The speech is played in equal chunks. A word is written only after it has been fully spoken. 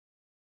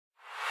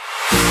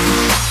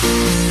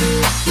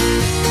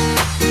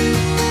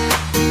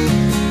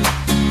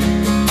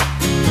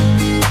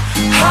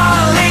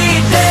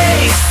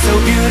Holidays, so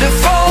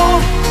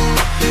beautiful.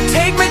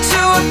 Take me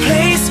to a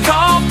place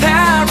called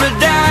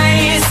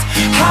paradise.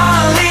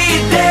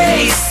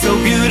 Holidays, so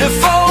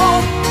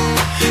beautiful.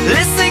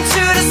 Listening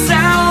to the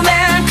sound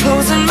and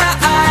closing my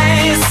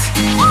eyes.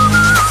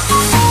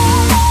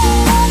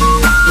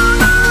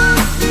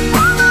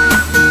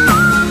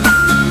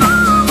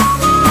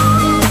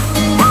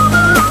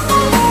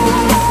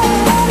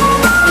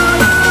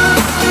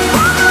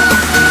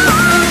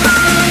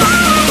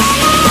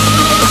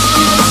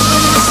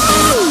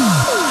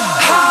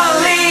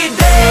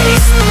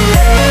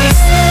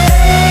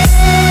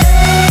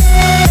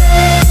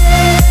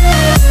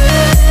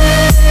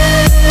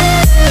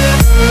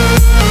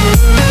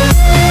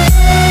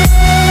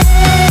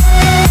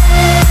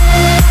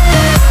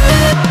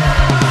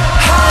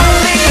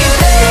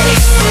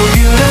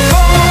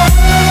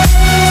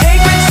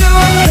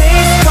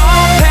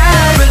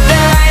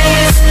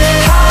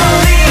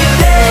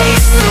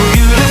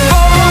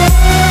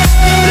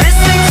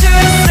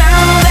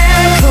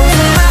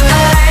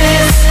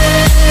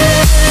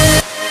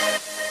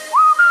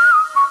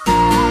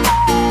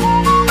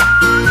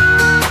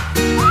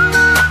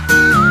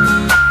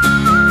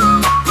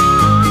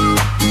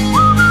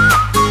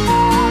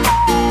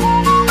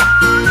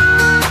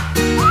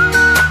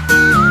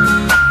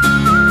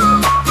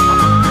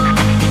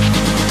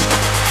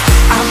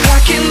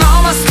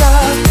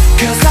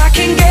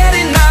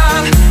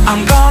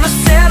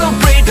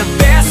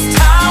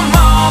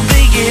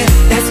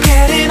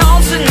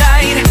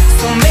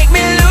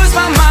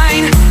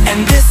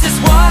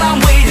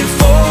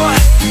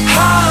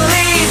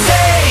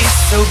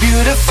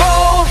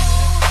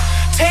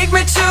 Take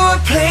me to a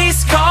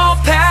place called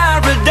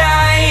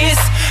paradise.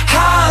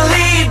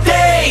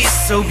 Holidays,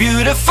 so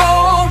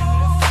beautiful.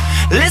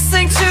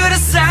 Listening to the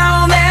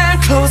sound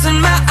and closing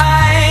my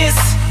eyes.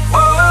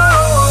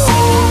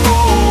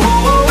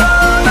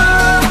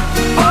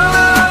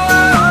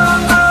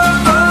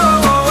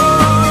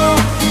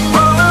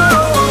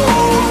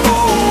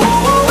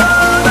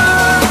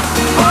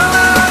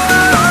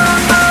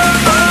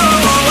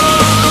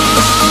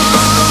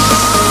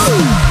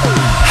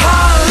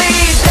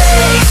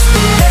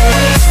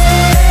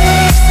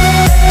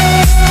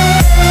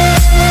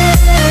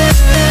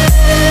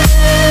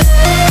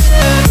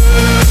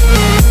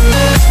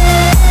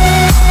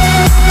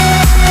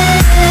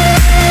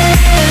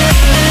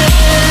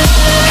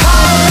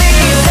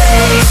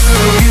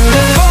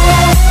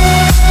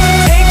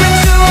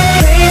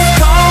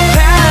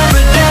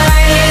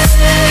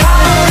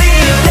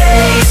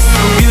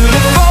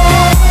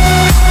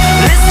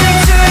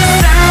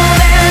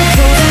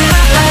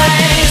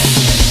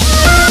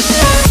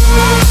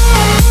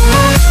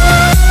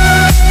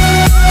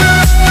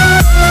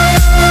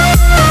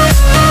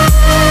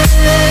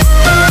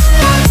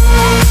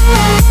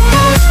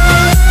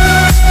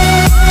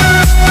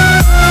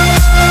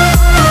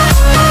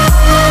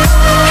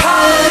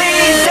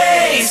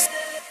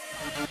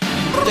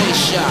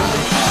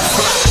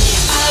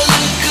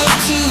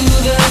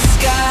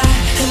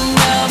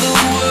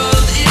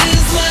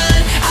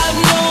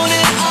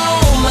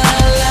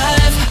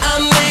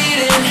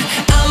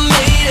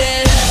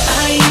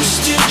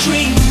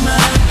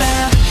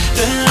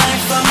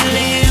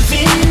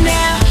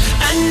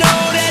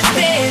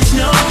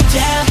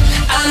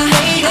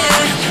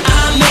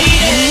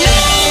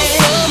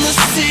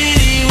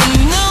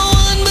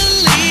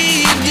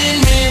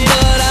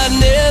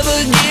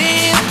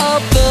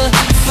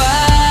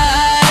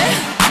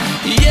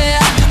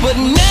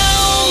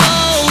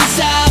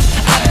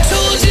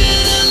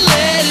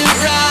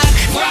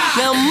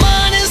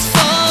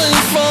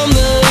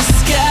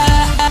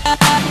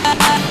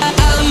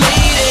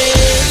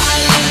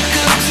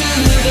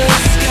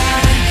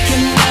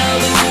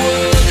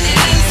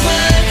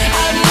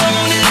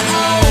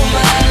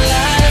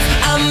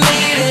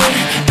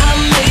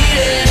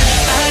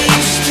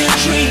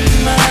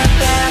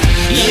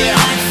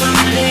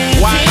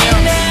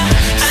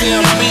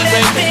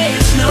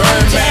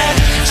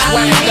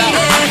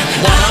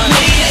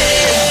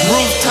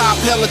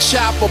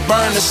 Chopper,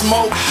 burn the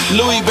smoke.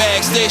 Louis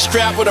bags, they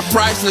strapped with a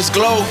priceless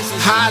glow.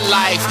 High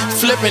life,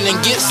 flipping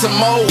and get some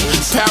more.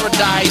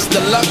 Paradise,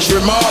 the luxury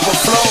marble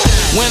flow.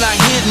 When I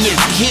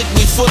hit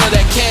me full of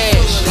that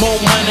cash. More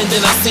money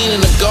than I seen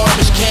in a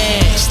garbage can.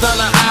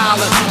 Stunner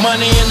Island,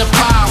 money in the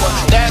power.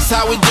 That's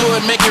how we do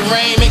it, make it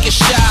rain, make it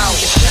shower.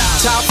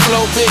 Top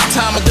flow, big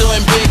time,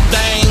 doing big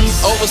things.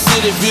 Over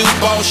city view,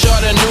 ball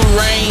short a new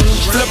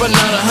range. Flip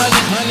another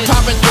 100,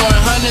 popping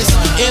throwing hundreds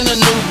in a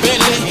new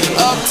Bentley.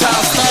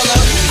 Uptown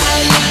stunner.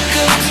 I look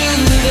up to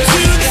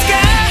the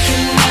sky.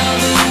 Now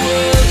the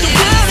world is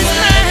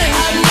mine.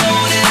 I've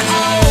known it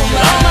all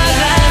my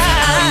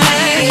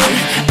life.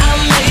 I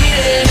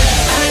made it.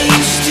 I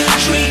used to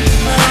dream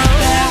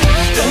about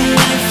the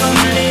life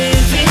I'm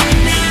living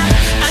now.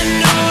 I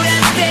know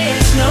that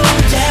there's no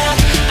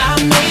doubt. I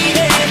made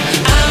it.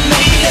 I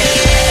made it.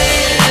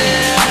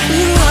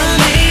 I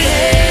made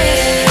it.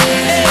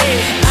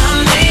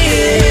 I made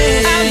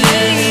it. I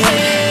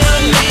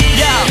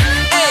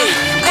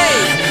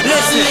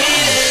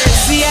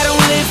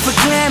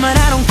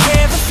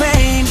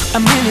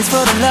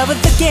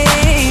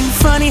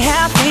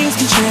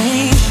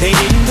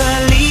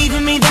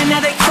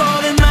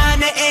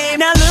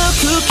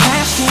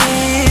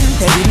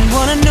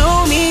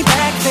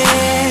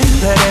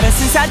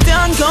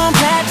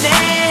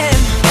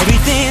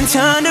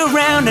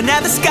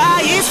the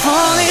sky is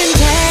falling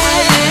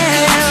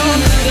down,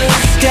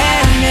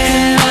 down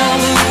now.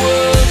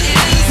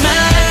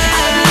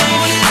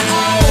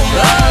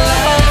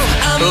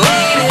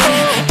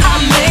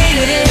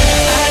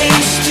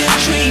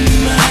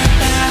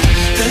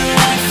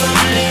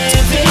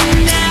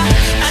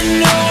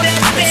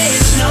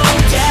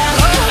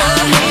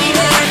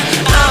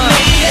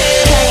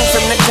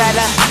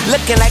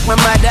 Looking like my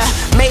mother,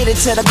 made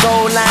it to the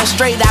goal line,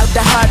 straight out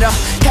the huddle.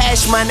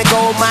 Cash money,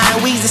 gold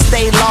mine, Weezy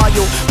stay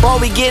loyal. Boy,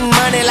 we getting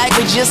money like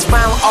we just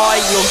found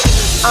oil.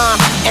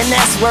 And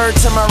that's word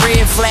to my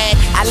red flag.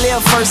 I live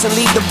first and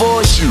leave the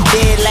bullshit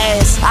dead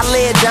last. I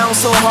lay it down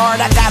so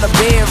hard I got a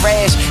bed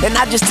rash, and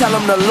I just tell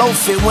them to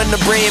loaf it when the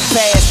bread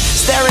pass.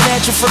 Staring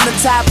at you from the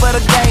top of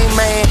the game,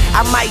 man.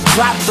 I might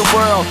drop the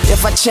world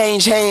if I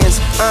change hands.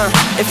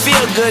 It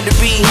feel good to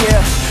be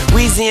here.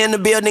 Weezy in the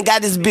building,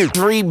 got this bitch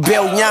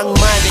rebuilt, Young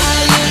Money.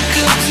 I look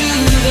up to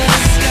the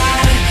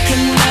sky,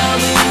 and now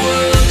the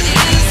world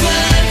is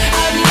mine.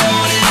 I've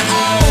known it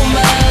all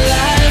my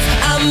life.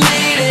 I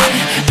made it,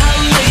 I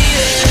made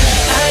it.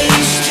 I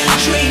used to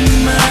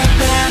dream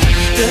about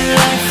the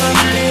life I'm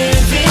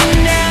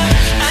living now.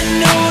 I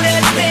know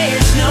that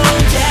there's no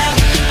doubt.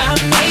 I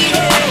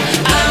made it,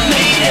 I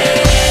made it.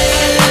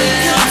 I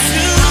look up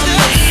to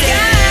the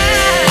sky,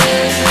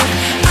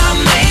 I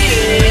made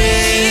it.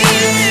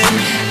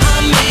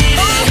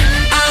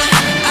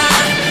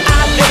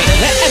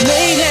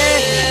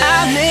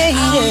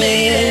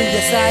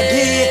 Yes I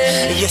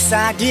did, yes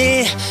I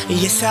did,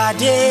 yes I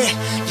did,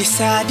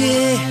 yes I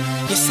did,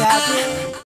 yes I did.